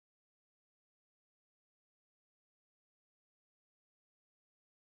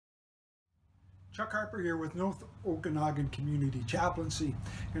Chuck Harper here with North Okanagan Community Chaplaincy.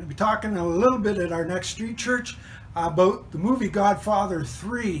 I'm going to be talking a little bit at our next street church about the movie Godfather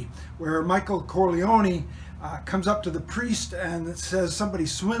 3, where Michael Corleone comes up to the priest and it says, "Somebody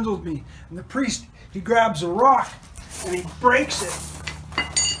swindled me." And the priest, he grabs a rock and he breaks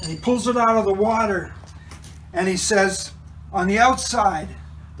it and he pulls it out of the water and he says, on the outside,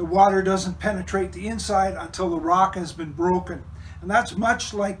 the water doesn't penetrate the inside until the rock has been broken. And that's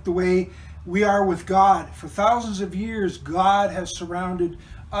much like the way we are with God. For thousands of years, God has surrounded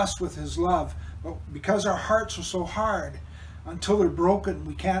us with His love. But because our hearts are so hard, until they're broken,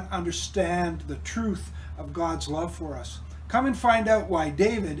 we can't understand the truth of God's love for us. Come and find out why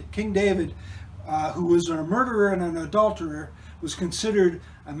David, King David, who was a murderer and an adulterer, was considered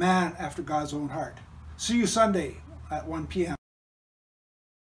a man after God's own heart. See you Sunday at 1 p.m.